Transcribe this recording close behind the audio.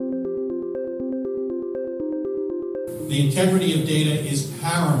The integrity of data is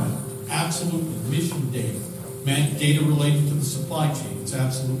paramount, absolutely. Mission data, data related to the supply chain, it's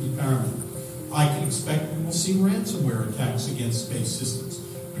absolutely paramount. I can expect we will see ransomware attacks against space systems,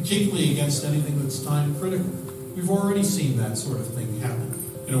 particularly against anything that's time critical. We've already seen that sort of thing happen.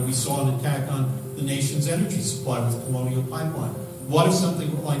 We saw an attack on the nation's energy supply with Colonial Pipeline. What if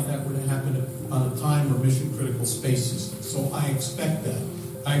something like that were to happen on a time or mission-critical space system? So I expect that.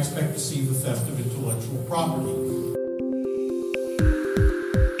 I expect to see the theft of intellectual property.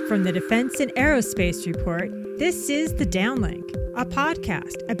 From the Defense and Aerospace Report, this is The Downlink, a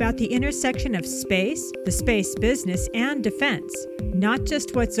podcast about the intersection of space, the space business, and defense. Not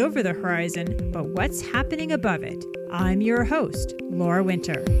just what's over the horizon, but what's happening above it. I'm your host, Laura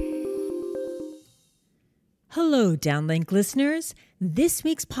Winter. Hello, Downlink listeners. This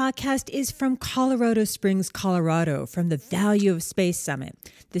week's podcast is from Colorado Springs, Colorado, from the Value of Space Summit,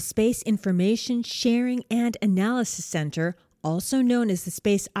 the Space Information Sharing and Analysis Center, also known as the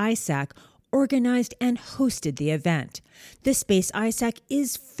Space-ISAC, organized and hosted the event. The Space-ISAC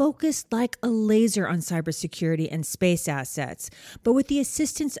is focused like a laser on cybersecurity and space assets, but with the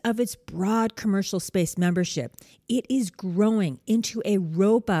assistance of its broad commercial space membership, it is growing into a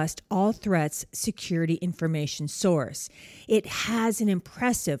robust all-threats security information source. It has an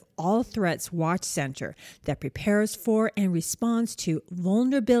impressive all-threats watch center that prepares for and responds to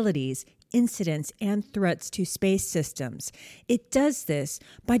vulnerabilities, incidents, and threats to space systems. It does this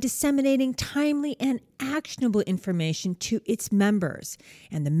by disseminating timely and actionable information to its members.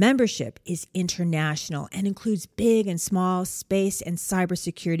 And the membership is international and includes big and small space and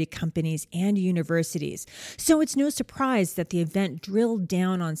cybersecurity companies and universities. So it's no surprise that the event drilled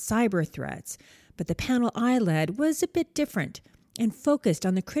down on cyber threats. But the panel I led was a bit different and focused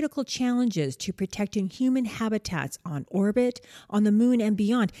on the critical challenges to protecting human habitats on orbit, on the moon, and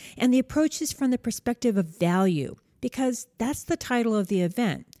beyond, and the approaches from the perspective of value, because that's the title of the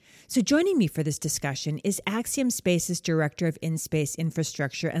event. So joining me for this discussion is Axiom Space's Director of In-Space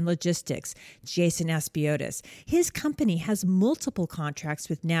Infrastructure and Logistics, Jason Aspiotis. His company has multiple contracts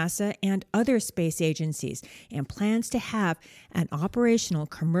with NASA and other space agencies and plans to have an operational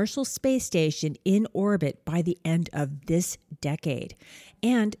commercial space station in orbit by the end of this decade.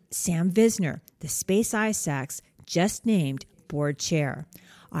 And Sam Visner, the Space-ISAC's just named board chair.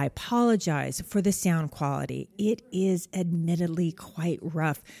 I apologize for the sound quality. It is admittedly quite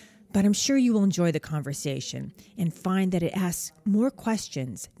rough, but I'm sure you will enjoy the conversation and find that it asks more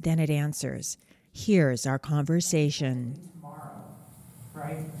questions than it answers. Here's our conversation. Tomorrow,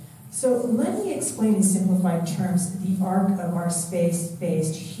 right? So let me explain in simplified terms the arc of our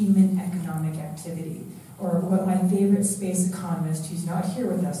space-based human economic activity, or what my favorite space economist, who's not here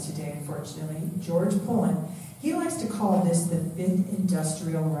with us today, unfortunately, George Pullen, he likes to call this the fifth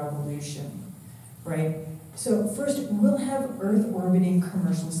industrial revolution, right? So first, we'll have Earth-orbiting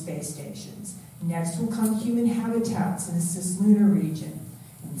commercial space stations. Next will come human habitats in the cislunar region,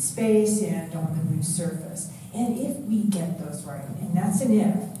 in space and on the moon's surface. And if we get those right, and that's an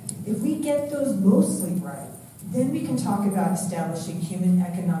if we get those mostly right, then we can talk about establishing human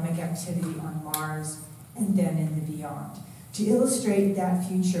economic activity on Mars and then in the beyond. To illustrate that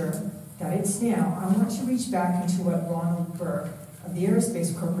future that it's now, I want to reach back into what Ronald Burke of the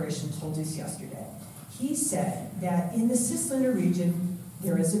Aerospace Corporation told us yesterday. He said that in the cislunar region,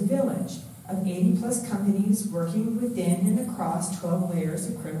 there is a village of 80-plus companies working within and across 12 layers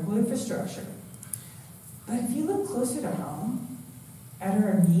of critical infrastructure. But if you look closer to home, at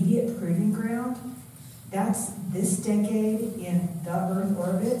our immediate proving ground, that's this decade in the Earth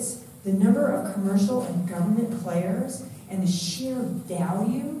orbits, the number of commercial and government players and the sheer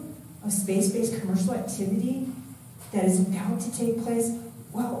value of space-based commercial activity that is about to take place.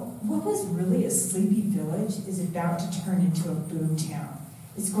 Well, what was really a sleepy village is about to turn into a boom town.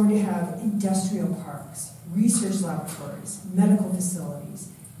 It's going to have industrial parks, research laboratories, medical facilities,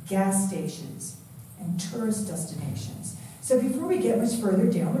 gas stations, and tourist destinations. So before we get much further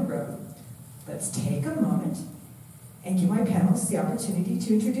down the road, let's take a moment and give my panelists the opportunity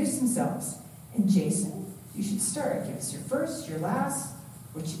to introduce themselves. And Jason, you should start. Give us your first, your last,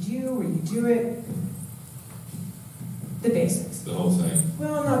 what you do, where you do it. The basics. The whole thing.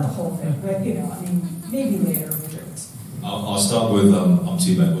 Well, not the whole thing, but maybe later with drinks. I'll start with I'm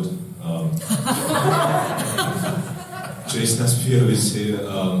Team Edward. Jason Aspiotis here.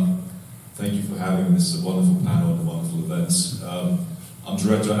 Thank you for having me. This is a wonderful panel and a wonderful event. I'm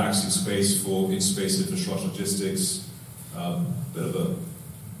Director at Axiom Space for In-Space Infrastructure Logistics. Bit of a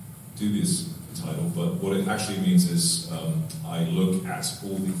dubious title, but what it actually means is I look at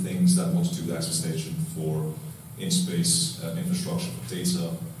all the things that want to do the access station for in-space infrastructure for data,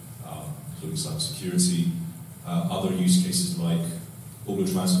 including cybersecurity, Other use cases like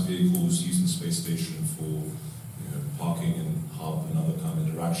orbital transit vehicles using the space station for parking and hub and other kind of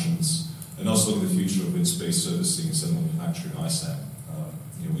interactions, and also looking at the future of in-space servicing and similar manufacturing ISAC.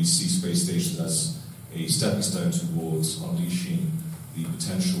 We see space stations as a stepping stone towards unleashing the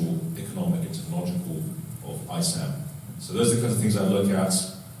potential economic and technological of ISAM. So those are the kinds of things I look at.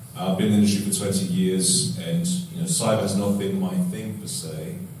 I've been in the industry for 20 years, and cyber has not been my thing per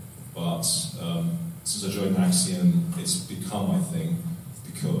se, but since I joined Axiom, it's become my thing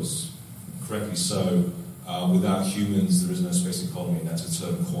because, correctly so, without humans there is no space economy, and that's a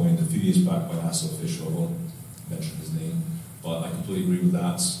term coined a few years back by NASA official. I won't mention his name, but I completely agree with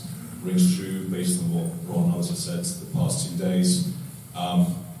that. Rings true based on what Ron and others have said the past 2 days.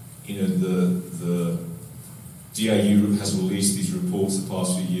 The DIU has released these reports the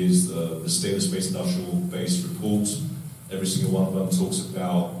past few years, the State of Space Industrial Base report. Every single one of them talks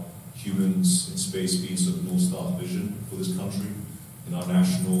about humans in space being sort of North Star vision for this country in our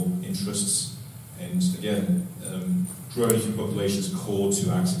national interests. And again, growing human population is core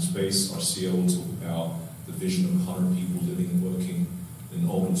to Axiom Space. Our CEO will talk about the vision of 100 people living and working in an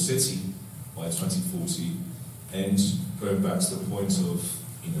orbital city by 2040. And going back to the point of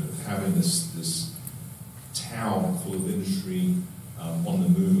having this town full of industry on the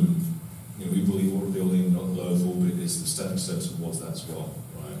moon, we believe what we're building, not low Earth orbit, is the stepping stone towards that as well,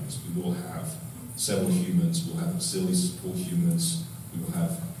 right? Because we will have several humans, we'll have facilities to support humans, we will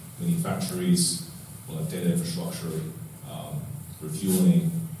have many factories, we'll have data infrastructure,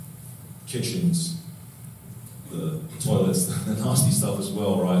 refueling, kitchens, the toilets, the nasty stuff as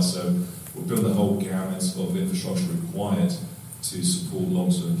well, right? So we'll build the whole gamut of infrastructure required to support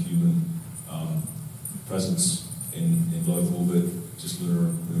long-term human presence in low Earth orbit, just lunar,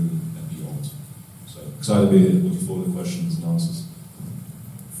 moon, and beyond. So excited to be here. Looking forward to questions and answers.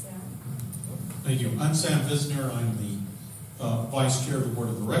 Sam? Thank you. I'm Sam Visner. I'm the Vice Chair of the Board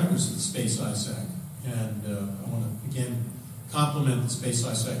of Directors of the Space-ISAC. And I want to, again, compliment the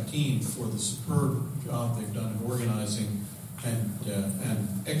Space-ISAC team for the superb job they've done in organizing and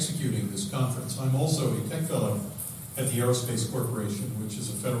executing this conference. I'm also a tech fellow at the Aerospace Corporation, which is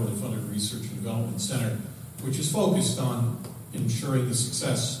a federally funded research and development center, which is focused on ensuring the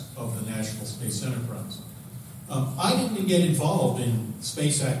success of the national space enterprise. I didn't get involved in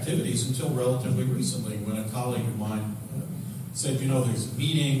space activities until relatively recently, when a colleague of mine said, there's a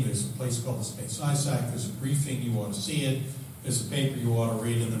meeting, there's a place called the Space-ISAC, there's a briefing, you ought to see it, there's a paper you ought to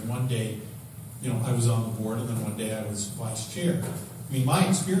read, and then one day, I was on the board, and then one day I was vice chair. I mean, my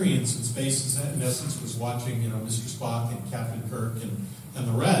experience in space, in essence, was watching, Mr. Spock and Captain Kirk and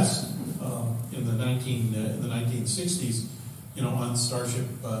the rest in the 1960s, on Starship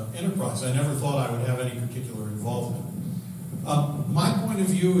Enterprise. I never thought I would have any particular involvement. My point of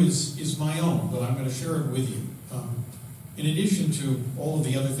view is my own, but I'm going to share it with you. In addition to all of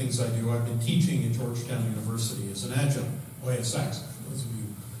the other things I do, I've been teaching at Georgetown University as an adjunct, ASAC, for those of you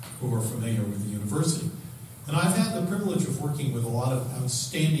who are familiar with the university. And I've had the privilege of working with a lot of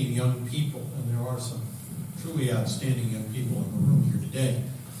outstanding young people, and there are some truly outstanding young people in the room here today.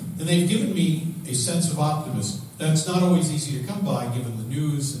 And they've given me a sense of optimism. That's not always easy to come by, given the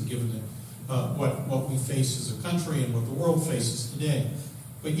news and given what we face as a country and what the world faces today.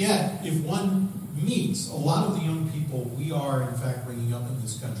 But yet, if one meets a lot of the young people we are, in fact, bringing up in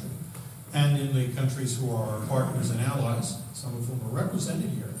this country, and in the countries who are our partners and allies, some of whom are represented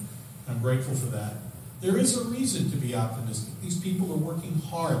here, I'm grateful for that. There is a reason to be optimistic. These people are working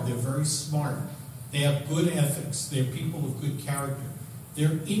hard. They're very smart. They have good ethics. They're people of good character.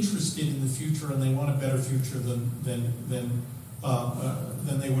 They're interested in the future, and they want a better future than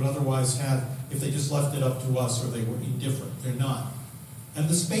they would otherwise have if they just left it up to us or they were indifferent. They're not. And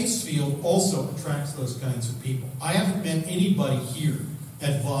the space field also attracts those kinds of people. I haven't met anybody here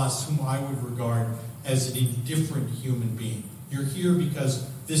at Voss whom I would regard as an indifferent human being. You're here because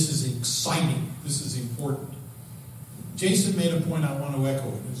this is exciting. This is important. Jason made a point I want to echo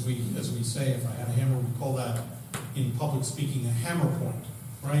it. As we say, if I had a hammer, we call that in public speaking a hammer point,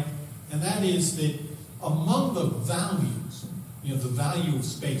 right? And that is that among the values, the value of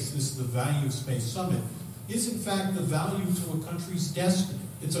space, this is the Value of Space Summit, is in fact the value to a country's destiny.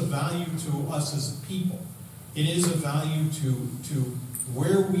 It's a value to us as a people. It is a value to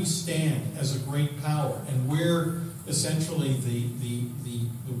where we stand as a great power and where essentially the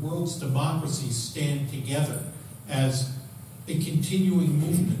world's democracies stand together as a continuing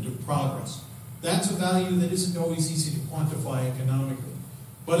movement of progress. That's a value that isn't always easy to quantify economically.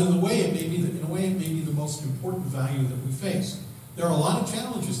 But in a way, it may be the most important value that we face. There are a lot of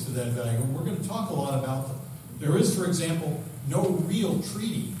challenges to that value, and we're going to talk a lot about them. There is, for example, no real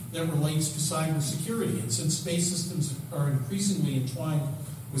treaty that relates to cybersecurity. And since space systems are increasingly entwined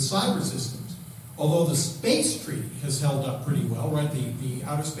with cyber systems, although the space treaty has held up pretty well, right? The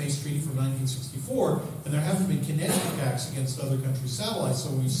Outer Space Treaty from 1964, and there haven't been kinetic attacks against other countries' satellites,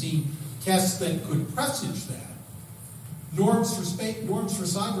 so we've seen tests that could presage that. Norms for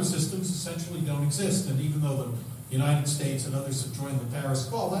cyber systems essentially don't exist, and even though the United States and others have joined the Paris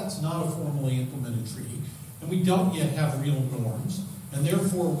Call, that's not a formally implemented treaty, and we don't yet have real norms, and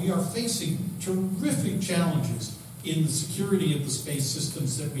therefore we are facing terrific challenges in the security of the space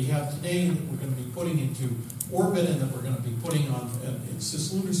systems that we have today and that we're going to be putting into orbit and that we're going to be putting on in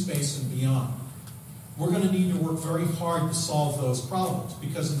cislunar space and beyond. We're going to need to work very hard to solve those problems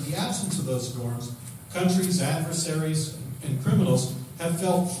because in the absence of those norms, countries, adversaries, and criminals have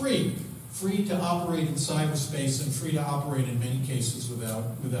felt free to operate in cyberspace and free to operate in many cases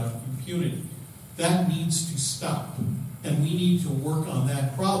without impunity. That needs to stop, and we need to work on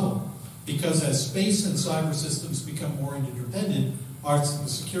that problem. Because as space and cyber systems become more interdependent, the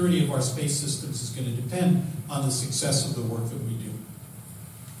security of our space systems is going to depend on the success of the work that we do.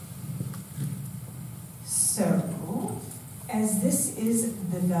 So, as this is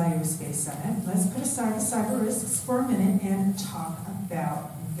the Value of Space Summit, let's put aside the cyber risks for a minute and talk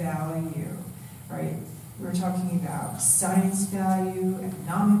about value, right? We're talking about science value,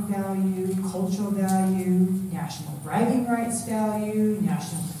 economic value, cultural value, national bragging rights value,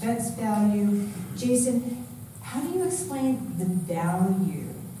 national defense value. Jason, how do you explain the value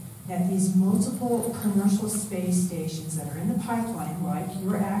that these multiple commercial space stations that are in the pipeline, like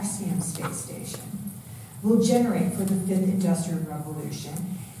your Axiom Space Station, will generate for the fifth industrial revolution?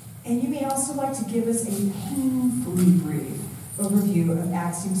 And you may also like to give us a painfully brief overview of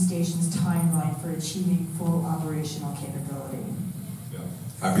Axiom Station's timeline for achieving full operational capability. Yeah,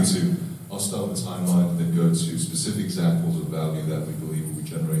 happy to. I'll start with the timeline and then go to specific examples of value that we believe will be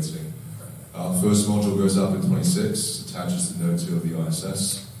generating. First module goes up in 26, attaches to node 2 of the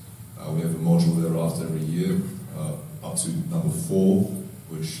ISS. We have a module thereafter every year, up to number 4,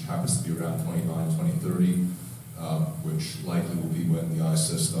 which happens to be around 29, 2030, which likely will be when the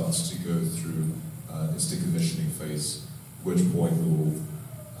ISS starts to go through its decommissioning phase, at which point we will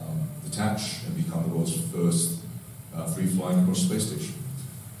detach and become the world's first free-flying cross space station.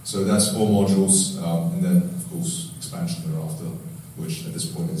 So that's 4 modules, and then of course expansion thereafter, which at this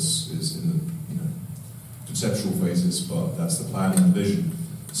point is in the conceptual phases, but that's the plan and the vision.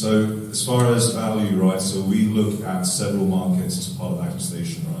 So as far as value, right? So we look at several markets as part of Axiom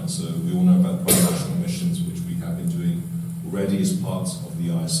Station, right? So we all know about private missions, which we have been doing already as part of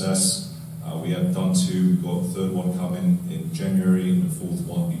the ISS. We have done 2, we've got a third one coming in January, and the fourth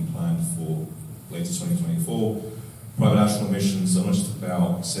one being planned for later 2024. Private astronautic missions are not just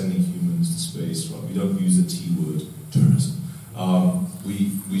about sending humans to space, right? We don't use the T word, tourism.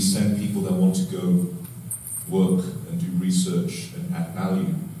 We send people that want to go work and do research and add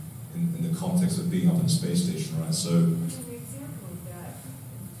value in the context of being up in the space station, right? So,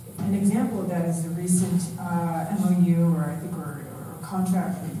 an example of that is the recent MOU, or I think, or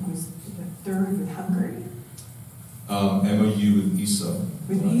contract, I think was the 3rd with Hungary. MOU with ESA.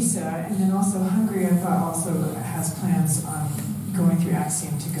 With ESA, and then also Hungary, I thought, also has plans on going through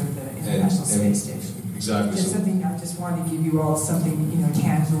Axiom to go to the International Space Station. Exactly. It's something I just wanted to give you all something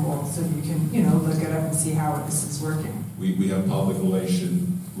tangible, so that you can look it up and see how this is working. We have public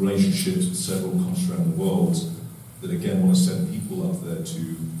relationships with several countries around the world that again want to send people up there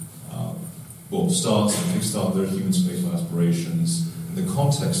to kickstart their human spaceflight aspirations in the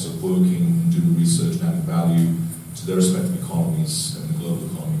context of working and doing research and adding value to their respective economies and the global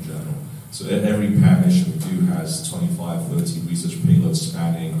economy in general. So every PAM mission we do has 25, 30 research payloads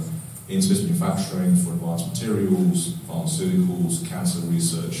spanning in-space manufacturing for advanced materials, pharmaceuticals, cancer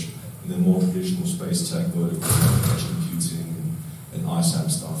research, and then more traditional space tech, vertical edge computing, and ISAM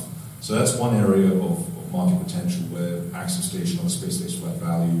stuff. So that's one area of market potential where Axiom Station or the space station will add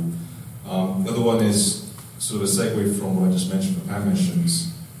value. The other one is sort of a segue from what I just mentioned for PAM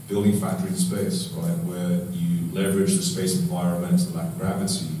missions, building factories in space, right, where you leverage the space environment, the lack of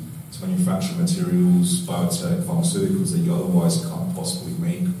gravity, to manufacture materials, biotech, pharmaceuticals that you otherwise can't possibly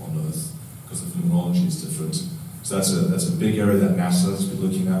make on Earth because the phenomenology is different. So that's a big area that NASA has been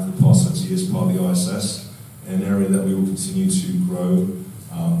looking at for the past 30 years, part of the ISS, and an area that we will continue to grow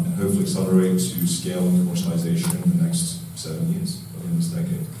and hopefully accelerate to scale and commercialization in the next 7 years, or in this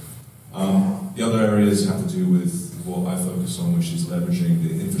decade. The other areas have to do with what I focus on, which is leveraging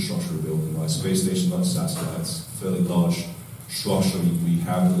the infrastructure we're building, like space stations, like satellites, fairly large structure. We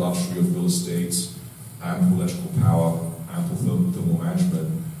have the luxury of real estate, ample electrical power, ample thermal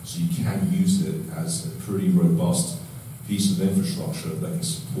management, so you can use it as a pretty robust piece of infrastructure that can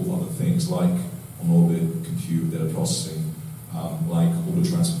support other things like on-orbit compute, data processing, like orbital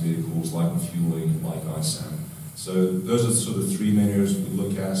transport vehicles, like refueling, like ISAM. So those are sort of three main areas we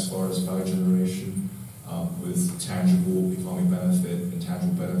look at as far as value generation, with tangible economic benefit,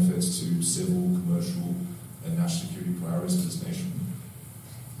 intangible benefits to civil, commercial, and national security priorities of this nation.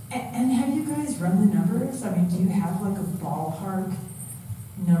 And have you guys run the numbers? I mean, do you have like a ballpark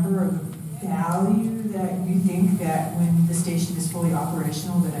number of value that you think that when the station is fully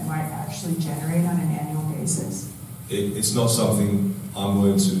operational that it might actually generate on an annual basis? It's not something I'm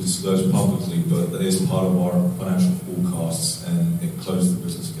willing to disclose publicly, but that is part of our financial forecasts, and it closes the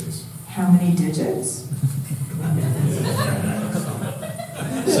business case. How many digits?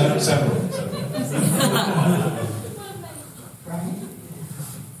 Several. Right?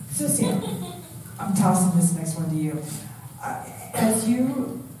 So Sam, I'm tossing this next one to you. As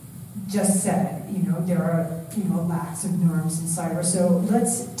you just said, there are, lacks of norms in cyber. So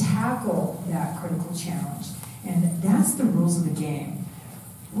let's tackle that critical challenge. And that's the rules of the game.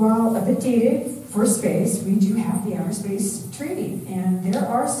 Well, a bit dated for space, we do have the Aerospace Treaty. And there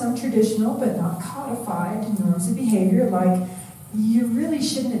are some traditional but not codified norms of behavior, like you really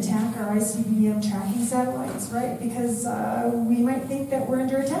shouldn't attack our ICBM tracking satellites, right? Because we might think that we're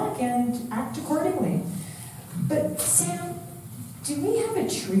under attack and act accordingly. But Sam, do we have a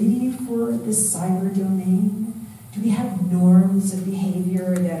treaty for the cyber domain? Do we have norms of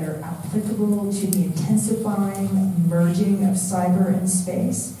behavior that are applicable to the intensifying merging of cyber and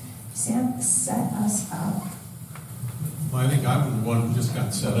space? Sam, set us up. Well, I think I'm the one who just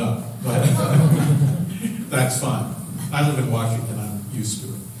got set up, but that's fine. I live in Washington, I'm used to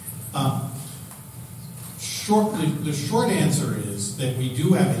it. The short answer is that we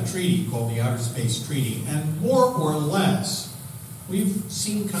do have a treaty called the Outer Space Treaty, and more or less, we've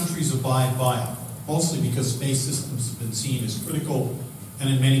seen countries abide by it, mostly because space systems have been seen as critical and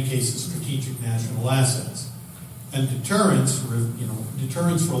in many cases strategic national assets. And deterrence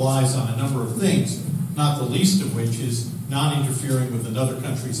relies on a number of things, not the least of which is not interfering with another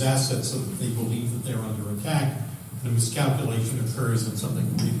country's assets so that they believe that they're under attack and a miscalculation occurs and something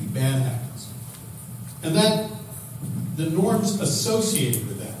really bad happens. And that, the norms associated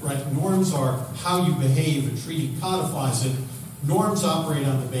with that, right? Norms are how you behave, a treaty codifies it. Norms operate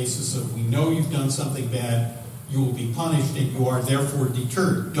on the basis of we know you've done something bad, you will be punished, and you are therefore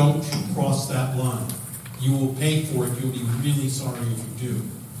deterred. Don't you cross that line. You will pay for it, you'll be really sorry if you do.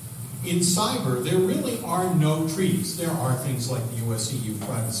 In cyber, there really are no treaties. There are things like the US-EU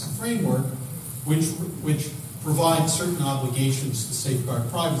Privacy Framework, which provide certain obligations to safeguard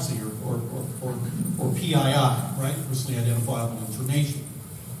privacy or PII, right? Personally identifiable information.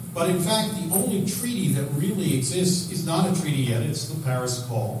 But in fact, the only treaty that really exists is not a treaty yet. It's the Paris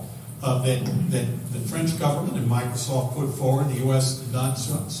Call that the French government and Microsoft put forward. The U.S. did not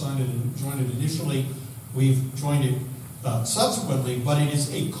sign it and join it initially. We've joined it subsequently, but it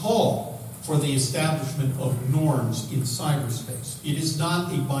is a call for the establishment of norms in cyberspace. It is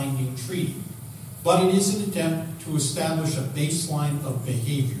not a binding treaty, but it is an attempt to establish a baseline of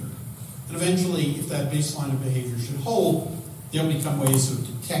behavior. And eventually, if that baseline of behavior should hold, there'll become ways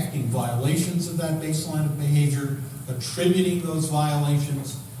of detecting violations of that baseline of behavior, attributing those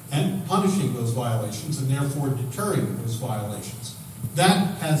violations, and punishing those violations, and therefore deterring those violations.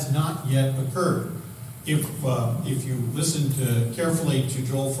 That has not yet occurred. If you listen carefully to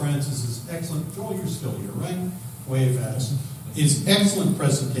Joel Francis's excellent, Joel, you're still here, right? Wave at us. His excellent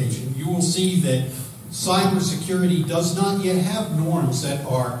presentation, you will see that cybersecurity does not yet have norms that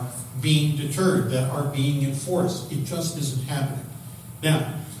are being deterred, that are being enforced. It just isn't happening.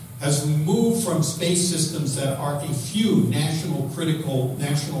 Now, as we move from space systems that are a few critical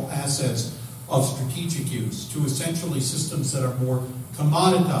national assets of strategic use to essentially systems that are more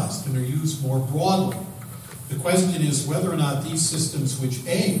commoditized and are used more broadly, the question is whether or not these systems, which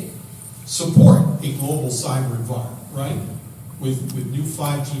A, support a global cyber environment, right? With new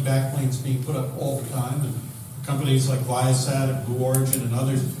 5G backplanes being put up all the time, and companies like Viasat and Blue Origin and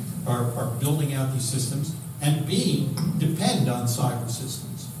others are building out these systems, and B, depend on cyber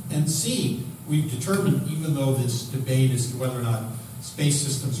systems. And C, we've determined, even though this debate as to whether or not space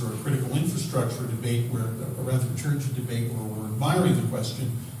systems are a critical infrastructure debate, or a rather turgid debate where we're admiring the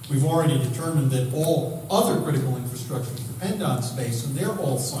question, we've already determined that all other critical infrastructures depend on space, and they're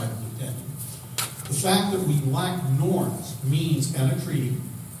all cyber dependent. The fact that we lack norms means, and a treaty,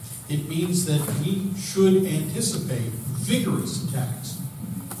 it means that we should anticipate vigorous attacks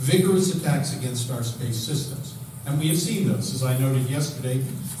against our space systems. And we have seen those. As I noted yesterday,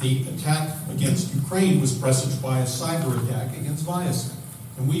 the attack against Ukraine was presaged by a cyber attack against Viasat.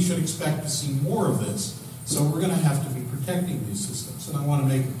 And we should expect to see more of this. So we're going to have to be prepared. protecting these systems. And I want to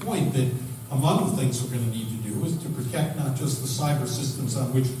make a point that among the things we're going to need to do is to protect not just the cyber systems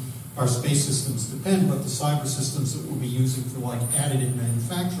on which our space systems depend, but the cyber systems that we'll be using for like additive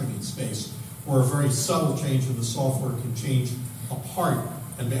manufacturing in space, where a very subtle change in the software can change a part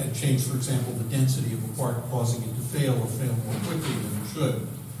and change, for example, the density of a part, causing it to fail or fail more quickly than it should.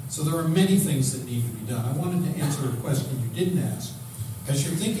 So there are many things that need to be done. I wanted to answer a question you didn't ask. As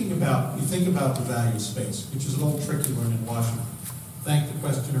you're thinking about, you think about the value of space, which is an old trick you learn in Washington. Thank the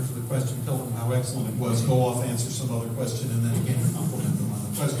questioner for the question, tell them how excellent it was, go off, answer some other question, and then again compliment them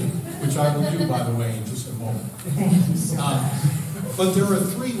on the question, which I will do, by the way, in just a moment. Thank you so much. But there are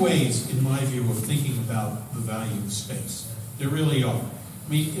three ways, in my view, of thinking about the value of space. There really are. I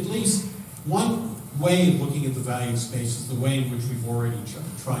mean, at least one way of looking at the value of space is the way in which we've already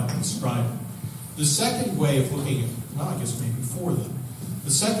tried to describe it. The second way of looking at, well, I guess maybe four of them.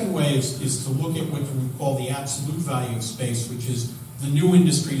 The second way is to look at what we call the absolute value of space, which is the new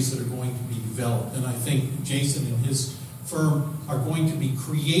industries that are going to be developed. And I think Jason and his firm are going to be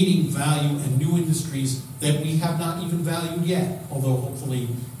creating value and new industries that we have not even valued yet. Although hopefully,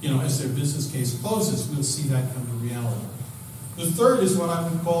 as their business case closes, we'll see that come to reality. The third is what I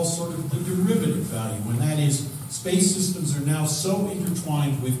would call sort of the derivative value, and that is space systems are now so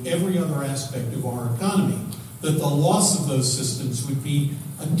intertwined with every other aspect of our economy that the loss of those systems would be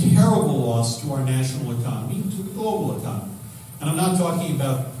a terrible loss to our national economy and to the global economy. And I'm not talking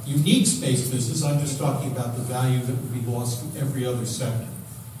about unique space business, I'm just talking about the value that would be lost to every other sector.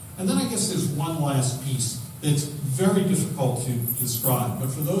 And then I guess there's one last piece that's very difficult to describe, but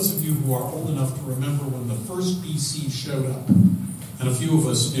for those of you who are old enough to remember when the first PC showed up, and a few of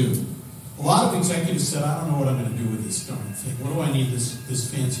us do, a lot of executives said, I don't know what I'm going to do with this darn thing. What do I need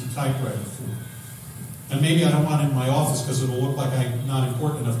this fancy typewriter for? And maybe I don't want it in my office because it'll look like I'm not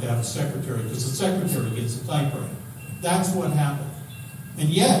important enough to have a secretary, because the secretary gets a typewriter. That's what happened. And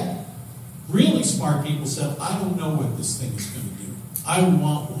yet, really smart people said, I don't know what this thing is going to do. I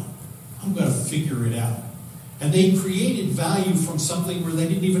want one. I'm going to figure it out. And they created value from something where they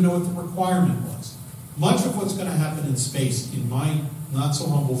didn't even know what the requirement was. Much of what's going to happen in space, in my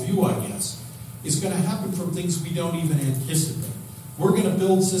not-so-humble view, I guess, is going to happen from things we don't even anticipate. We're going to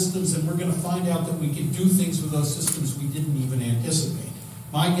build systems and we're going to find out that we can do things with those systems we didn't even anticipate.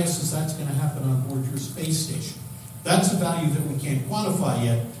 My guess is that's going to happen on board your space station. That's a value that we can't quantify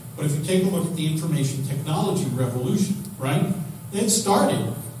yet, but if you take a look at the information technology revolution, right, it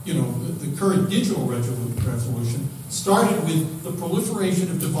started, the current digital revolution started with the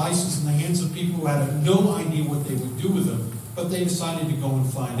proliferation of devices in the hands of people who had no idea what they would do with them, but they decided to go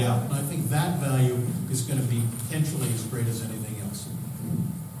and find out. And I think that value is going to be potentially as great as anything else.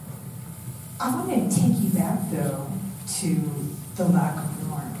 I want to take you back, though, to the lack of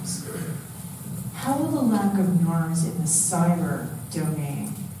norms. How will the lack of norms in the cyber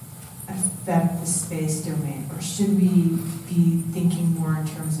domain affect the space domain? Or should we be thinking more in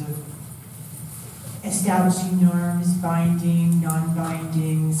terms of establishing norms, binding,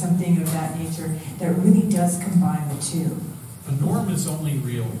 non-binding, something of that nature that really does combine the two? A norm is only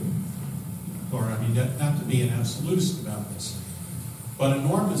real, Laura, not to be an absolutist about this, but a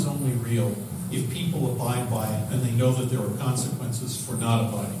norm is only real if people abide by it and they know that there are consequences for not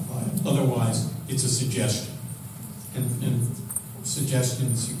abiding by it. Otherwise, it's a suggestion. And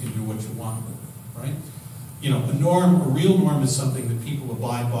suggestions, you can do what you want with it, right? A real norm is something that people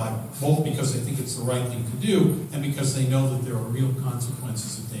abide by, both because they think it's the right thing to do and because they know that there are real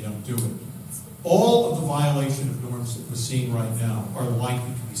consequences if they don't do it. All of the violation of norms that we're seeing right now are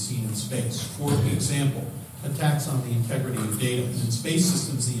likely to be seen in space. For example, attacks on the integrity of data. And in space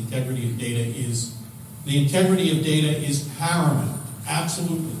systems, the integrity of data is paramount.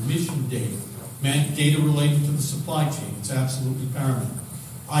 Absolutely. Mission data. Data related to the supply chain. It's absolutely paramount.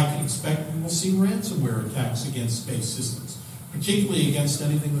 I can expect we will see ransomware attacks against space systems, particularly against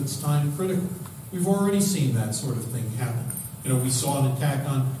anything that's time critical. We've already seen that sort of thing happen. We saw an attack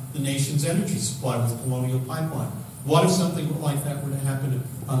on the nation's energy supply with Colonial Pipeline. What if something like that were to happen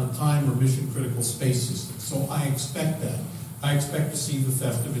on a time or mission-critical space system? So I expect that. I expect to see the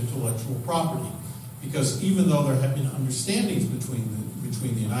theft of intellectual property. Because even though there have been understandings between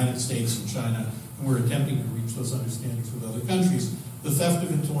the United States and China, and we're attempting to reach those understandings with other countries, the theft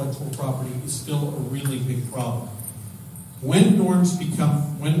of intellectual property is still a really big problem. When norms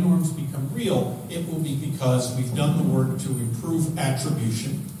become real, it will be because we've done the work to improve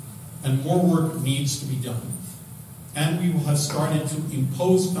attribution, and more work needs to be done. And we will have started to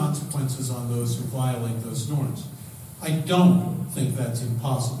impose consequences on those who violate those norms. I don't think that's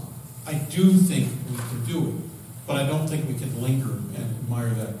impossible. I do think we can do it, but I don't think we can linger and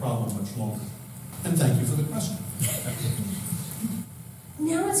admire that problem much longer. And thank you for the question.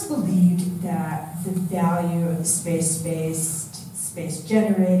 Now it's believed that the value of the space-based,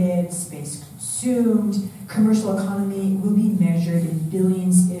 space-generated, space-consumed commercial economy will be measured in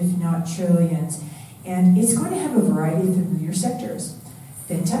billions, if not trillions. And it's going to have a variety of familiar sectors.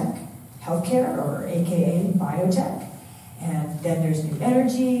 Fintech, healthcare, or AKA biotech. And then there's new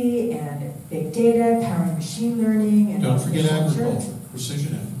energy and big data, powering machine learning. And don't forget agriculture,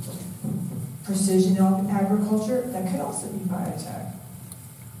 precision agriculture. Precision agriculture, that could also be biotech.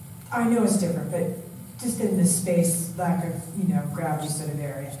 I know it's different, but just in the space, lack of, gravity sort of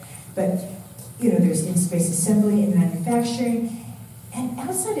area. But, there's in-space assembly and manufacturing. And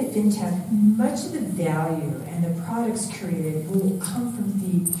outside of fintech, much of the value and the products created will come from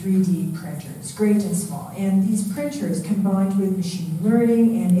the 3D printers, great and small. And these printers, combined with machine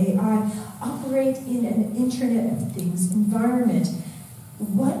learning and AI, operate in an Internet of Things environment.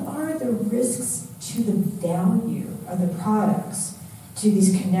 What are the risks to the value of the products to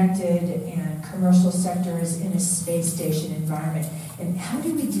these connected and commercial sectors in a space station environment? And how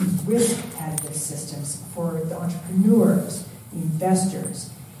do we de-risk additive systems for the entrepreneurs, the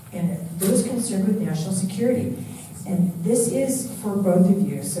investors, and those concerned with national security? And this is for both of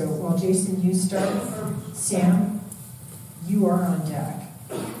you. So while Jason, you start, Sam, you are on deck.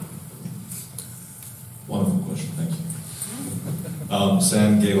 Wonderful question, thank you.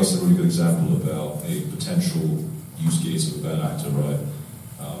 Sam gave us a really good example about a potential use case of a bad actor, right?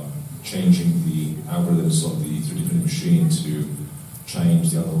 Changing the algorithms of the 3D printing machine to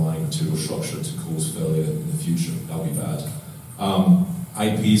change the underlying material structure to cause failure in the future. That would be bad.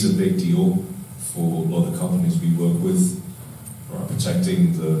 IP is a big deal for a lot of the companies we work with, right?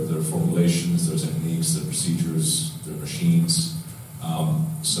 Protecting their formulations, their techniques, their procedures, their machines.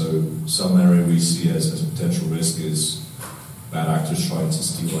 So some area we see as a potential risk is bad actors trying to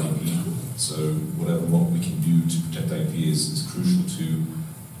steal IP. So whatever we can do to protect IP is crucial to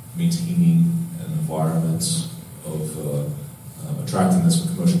maintaining an environment of attractiveness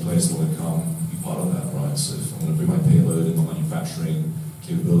for commercial players that want to come be part of that, right? So if I'm going to bring my payload and my manufacturing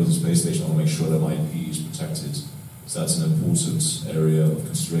capabilities to space station, I want to make sure that my IP is protected. So that's an important area of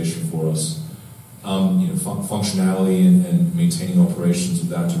consideration for us. Functionality and maintaining operations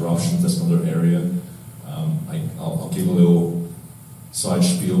without interruptions, that's another area. I'll give a little side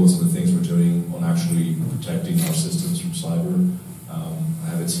spiel on some of the things we're doing on actually protecting our systems from cyber.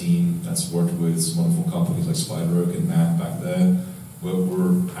 I have a team that's worked with some wonderful companies like SpiderOak and Matt back there, where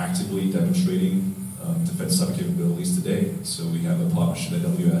we're actively demonstrating defense cyber capabilities today. So we have a partnership at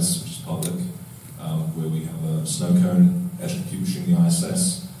AWS, which is public, where we have a snow cone edge compute machine, the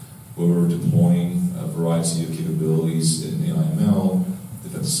ISS, where we're deploying a variety of capabilities in AI/ML,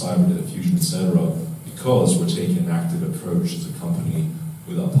 defense cyber, data fusion, etc., because we're taking an active approach as a company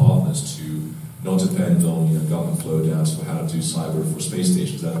with our partners to not depend on government flow downs for how to do cyber for space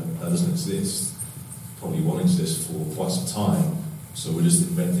stations. That doesn't exist. Probably won't exist for quite some time. So we're just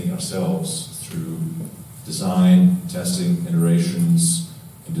inventing ourselves through design, testing, iterations,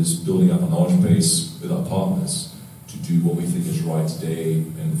 and just building up a knowledge base with our partners to do what we think is right today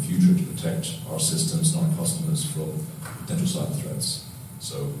and in the future to protect our systems and our customers from potential cyber threats.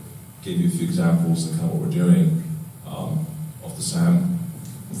 So gave you a few examples of kind of what we're doing. Off to Sam.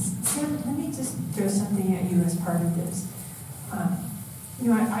 Sam, let me just throw something at you as part of this.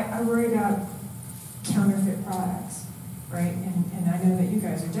 I worry about counterfeit products, right? And I know that you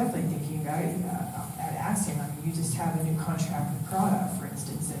guys are definitely thinking about it at Axiom. I mean, you just have a new contract with Prada, for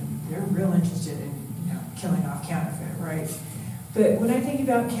instance, and they're real interested in killing off counterfeit, right? But when I think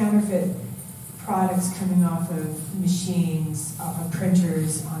about counterfeit products coming off of machines, off of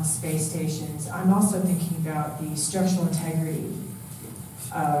printers on space stations, I'm also thinking about the structural integrity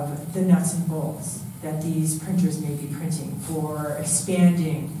of the nuts and bolts that these printers may be printing for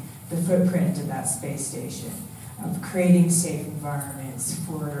expanding the footprint of that space station, of creating safe environments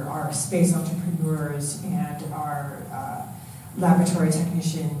for our space entrepreneurs and our laboratory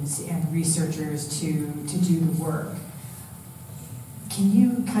technicians and researchers to do the work. Can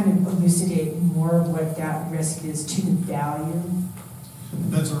you kind of elucidate more of what that risk is to the value?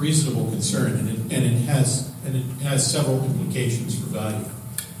 That's a reasonable concern, and it has several implications for value.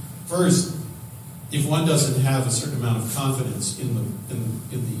 First, if one doesn't have a certain amount of confidence in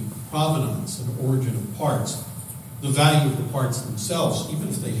the provenance and origin of parts, the value of the parts themselves, even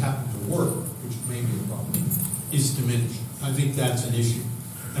if they happen to work, which may be a problem, is diminished. I think that's an issue.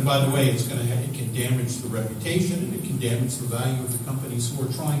 And by the way, it can damage the reputation and it can damage the value of the companies who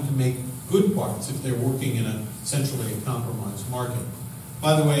are trying to make good parts if they're working in essentially a compromised market.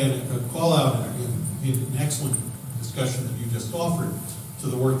 By the way, a call out, an excellent discussion that you just offered to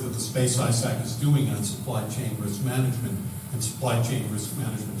the work that the Space-ISAC is doing on supply chain risk management and supply chain risk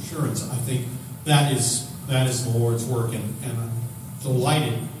management assurance. I think that is the Lord's work, and I'm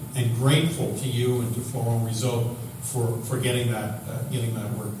delighted and grateful to you and to Florent Rizzo for getting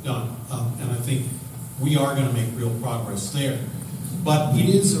that work done. And I think we are going to make real progress there. But it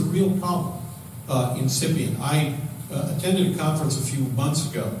is a real problem, incipient. I attended a conference a few months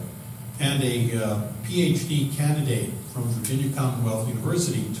ago, and a PhD candidate from Virginia Commonwealth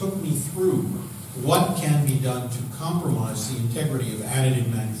University took me through what can be done to compromise the integrity of additive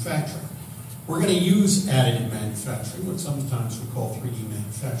manufacturing. We're going to use additive manufacturing, what sometimes we call 3D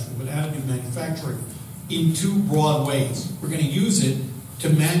manufacturing, but additive manufacturing in two broad ways. We're going to use it to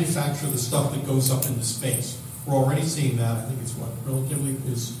manufacture the stuff that goes up into space. We're already seeing that. I think it's what relatively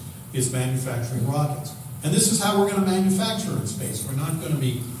is manufacturing rockets. And this is how we're going to manufacture in space. We're not going to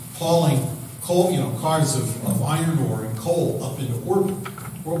be hauling coal, cars of iron ore and coal up into orbit.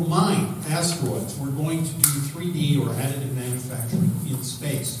 We'll mine asteroids. We're going to do 3D or additive manufacturing in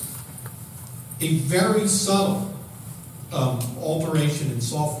space. A very subtle alteration in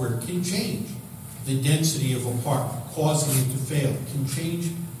software can change the density of a part, causing it to fail. It can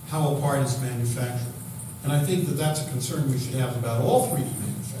change how a part is manufactured. And I think that that's a concern we should have about all 3D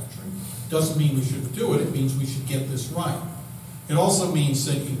manufacturing. Doesn't mean we shouldn't do it. It means we should get this right. It also means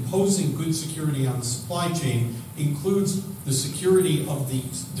that imposing good security on the supply chain includes the security of the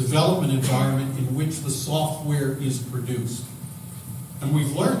development environment in which the software is produced. And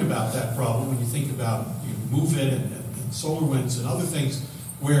we've learned about that problem when you think about MoveIt and SolarWinds and other things,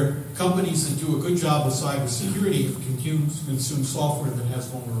 where companies that do a good job with cybersecurity consume software that has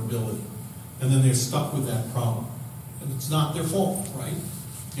vulnerability. And then they're stuck with that problem. And it's not their fault, right?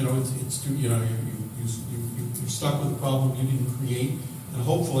 You're stuck with a problem you didn't create, and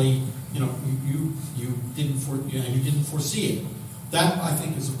hopefully, you didn't foresee it. That, I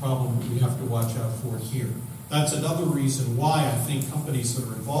think, is a problem that we have to watch out for here. That's another reason why I think companies that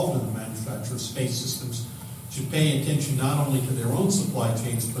are involved in the manufacture of space systems should pay attention not only to their own supply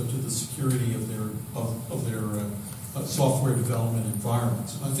chains, but to the security of their software development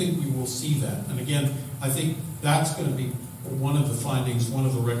environments. And I think we will see that. And again, I think that's going to be one of the findings, one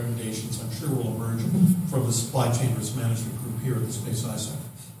of the recommendations I'm sure will emerge from the supply chain risk management group here at the Space-ISAC.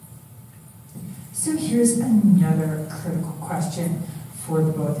 So here's another critical question for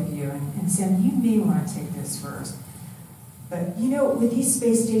the both of you. And Sam, you may want to take this first. But with these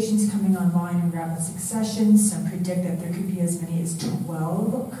space stations coming online in rapid succession, some predict that there could be as many as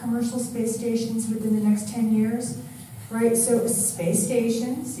 12 commercial space stations within the next 10 years. Right, so space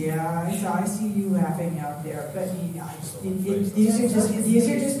stations, I see you laughing out there, but these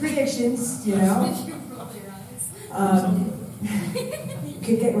are just predictions,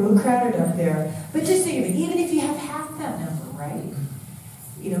 Could get real crowded up there. But just think of it, even if you have half that number, right?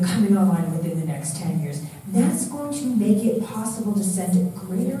 Coming online within the next 10 years, that's going to make it possible to send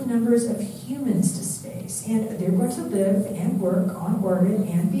greater numbers of humans to space. And they're going to live and work on orbit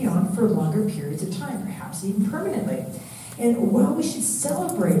and beyond for longer periods of time, perhaps even permanently. And while we should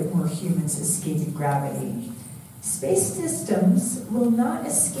celebrate more humans escaping gravity, space systems will not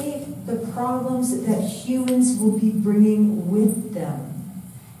escape the problems that humans will be bringing with them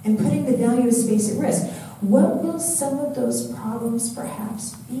and putting the value of space at risk. What will some of those problems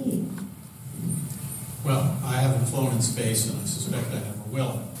perhaps be? Well, I haven't flown in space, and I suspect I never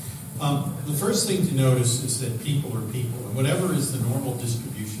will. The first thing to notice is that people are people, and whatever is the normal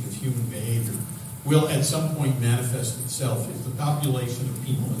distribution of human behavior will at some point manifest itself if the population of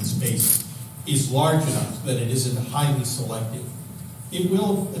people in space is large enough that it isn't highly selective. It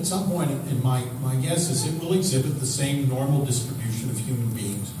will, at some point, and my guess is it will exhibit the same normal distribution of human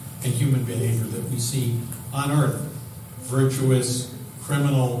beings and human behavior that we see on Earth. Virtuous,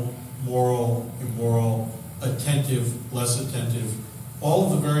 criminal, moral, immoral, attentive, less attentive, all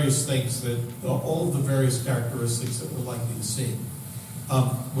of the various characteristics that we're likely to see.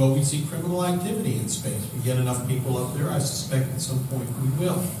 Will we see criminal activity in space? We get enough people up there, I suspect at some point we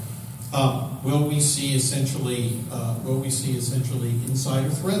will. Will we see essentially insider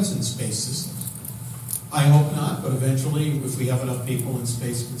threats in space systems? I hope not, but eventually, if we have enough people in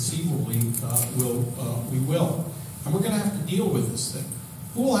space, conceivably, we will. And we're going to have to deal with this thing.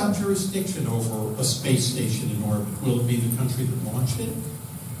 Who will have jurisdiction over a space station in orbit? Will it be the country that launched it?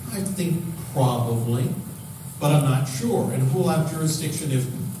 I think probably, but I'm not sure. And who will have jurisdiction if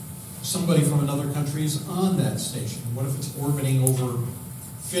somebody from another country is on that station? What if it's orbiting over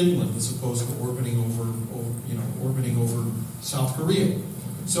Finland as opposed to orbiting over South Korea?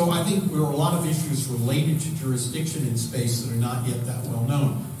 So I think there are a lot of issues related to jurisdiction in space that are not yet that well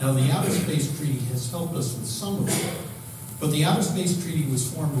known. Now, the Outer Space Treaty has helped us with some of them, But the Outer Space Treaty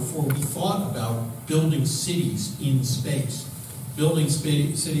was formed before we thought about building cities in space, building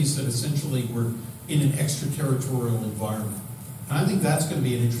cities that essentially were in an extraterritorial environment. And I think that's going to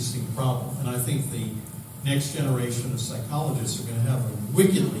be an interesting problem. And I think the next generation of psychologists are going to have a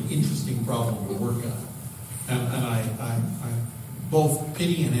wickedly interesting problem to work on. And I both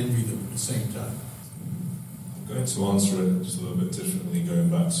pity and envy them at the same time. I'm going to answer it just a little bit differently, going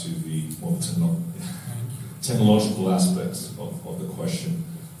back to the more technological aspects of the question.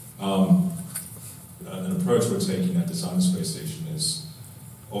 An approach we're taking at Design the Space Station is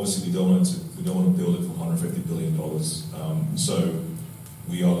obviously we don't want to build it for $150 billion. So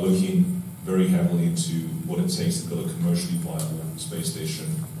we are looking very heavily into what it takes to build a commercially viable space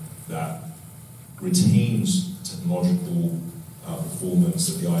station that retains technological performance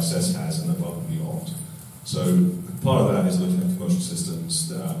that the ISS has and above and beyond. So part of that is looking at commercial systems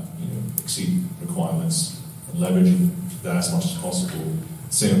that exceed requirements and leveraging that as much as possible.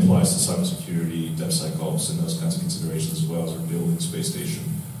 Same applies to cybersecurity, DevSecOps, and those kinds of considerations as well as we're building the space station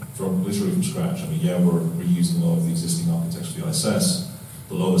literally from scratch. I mean, yeah, we're reusing a lot of the existing architecture of the ISS,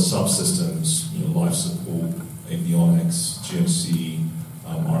 but a lot of the subsystems, life support, avionics, GMC,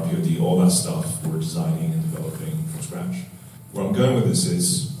 RPOD, all that stuff we're designing and developing from scratch. Where I'm going with this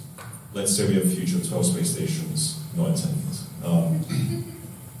is, let's say we have a future of 12 space stations, not in 10 years,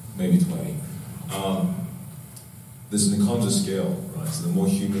 maybe 20. There's an economy of scale, right? So the more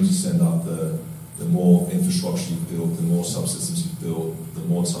humans you send up, the more infrastructure you build, the more subsystems you build, the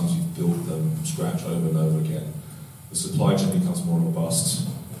more times you build them from scratch over and over again. The supply chain becomes more robust.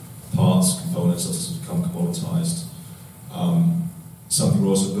 Parts, components, subsystems become commoditized. Something we're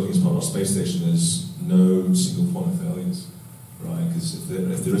also building as part of our space station is no single point of failures, right? Because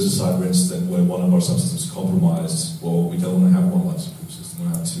if there is a cyber incident where one of our subsystems is compromised, well, we don't want to have one life support system,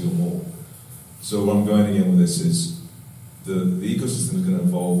 we want to have two or more. So where I'm going again with this is the ecosystem is going to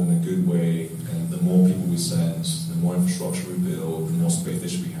evolve in a good way, and the more people we send, the more infrastructure we build, the more space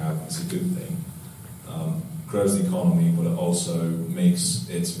station we have, it's a good thing. Grows the economy, but it also makes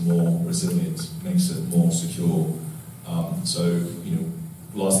it more resilient, makes it more secure. So,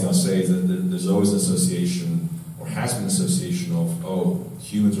 last thing I'll say is that there's always an association, or has been an association of,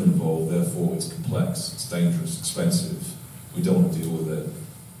 humans are involved, therefore it's complex, it's dangerous, expensive, we don't want to deal with it.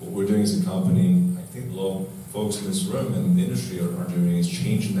 What we're doing as a company, I think a lot of folks in this room and the industry are doing is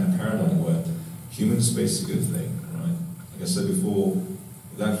changing that paradigm where human space is a good thing, right? Like I said before,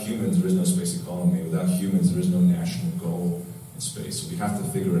 without humans there is no space economy, without humans there is no national goal in space. So we have to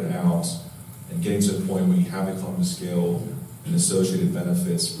figure it out, and getting to a point where you have economy scale and associated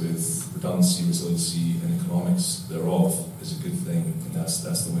benefits with redundancy, resiliency, and economics thereof is a good thing, and that's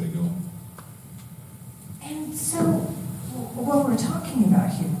the way to go. And so, while we're talking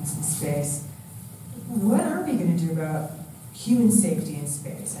about humans in space, what are we going to do about human safety in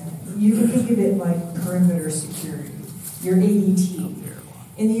space? And you can think of it like perimeter security, your ADT.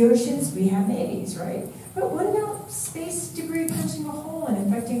 In the oceans, we have navies, right? But what about space debris punching a hole and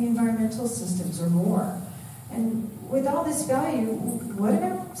affecting environmental systems or more? And with all this value, what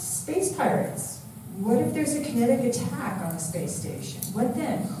about space pirates? What if there's a kinetic attack on a space station? What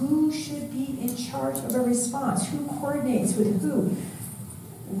then? Who should be in charge of a response? Who coordinates with who?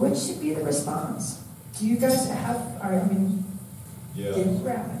 What should be the response? Do you guys have, Yeah.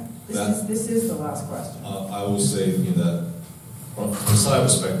 This is the last question. I will say that from a cyber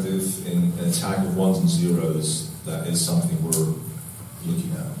perspective, in an attack of ones and zeros, that is something we're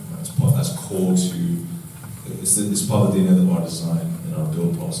looking at. That's core to, it's part of the DNA of our design and our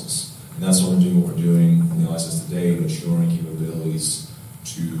build process. And that's why we're doing what we're doing in the ISS today, ensuring capabilities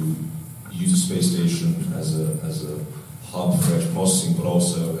to use a space station as a hub for edge processing, but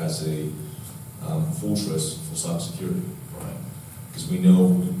also as a fortress for cybersecurity, right? Because we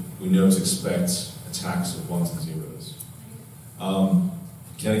know to expect attacks of ones and zeros.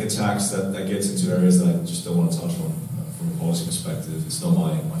 Kinetic attacks, that gets into areas that I just don't want to touch on from a policy perspective. It's not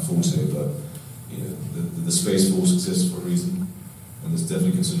my forte, but the Space Force exists for a reason, and there's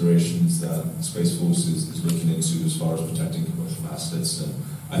definitely considerations that the Space Force is looking into as far as protecting commercial assets, and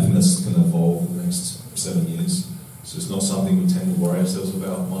I think that's going to evolve in the next 7 years. So it's not something we tend to worry ourselves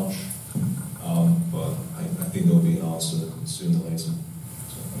about much, but I think there'll be an answer sooner or later. So.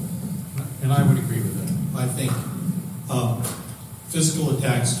 And I would agree with that. I think physical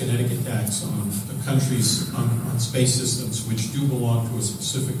attacks, kinetic attacks on the countries, on space systems which do belong to a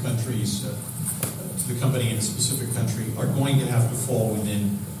specific country's, to the company in a specific country, are going to have to fall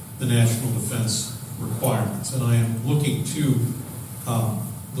within the national defense requirements. And I am looking to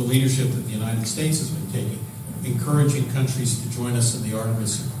the leadership that the United States has been taking, encouraging countries to join us in the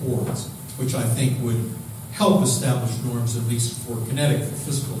Artemis Accords, which I think would help establish norms, at least for kinetic, for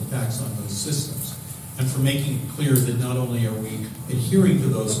physical attacks on those systems, and for making it clear that not only are we adhering to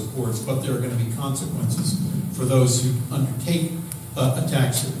those accords, but there are going to be consequences for those who undertake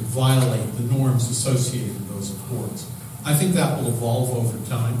attacks that would violate the norms associated with those accords. I think that will evolve over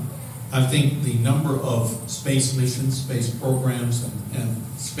time. I think the number of space missions, space programs, and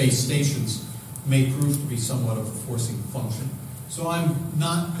space stations may prove to be somewhat of a forcing function. So I'm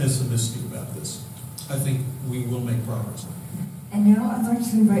not pessimistic about this. I think we will make progress. And now I'd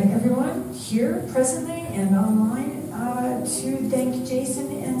like to invite everyone here presently and online to thank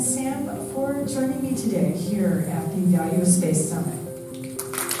Jason and Sam for joining me today here at the Value of Space Summit.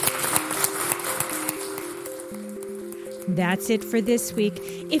 That's it for this week.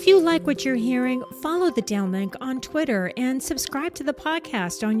 If you like what you're hearing, follow the Downlink on Twitter and subscribe to the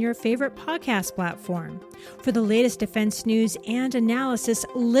podcast on your favorite podcast platform. For the latest defense news and analysis,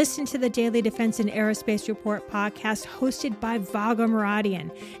 listen to the Daily Defense and Aerospace Report podcast hosted by Vago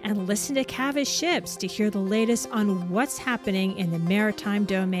Muradian, and listen to Cavis Ships to hear the latest on what's happening in the maritime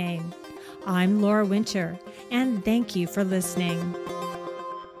domain. I'm Laura Winter, and thank you for listening.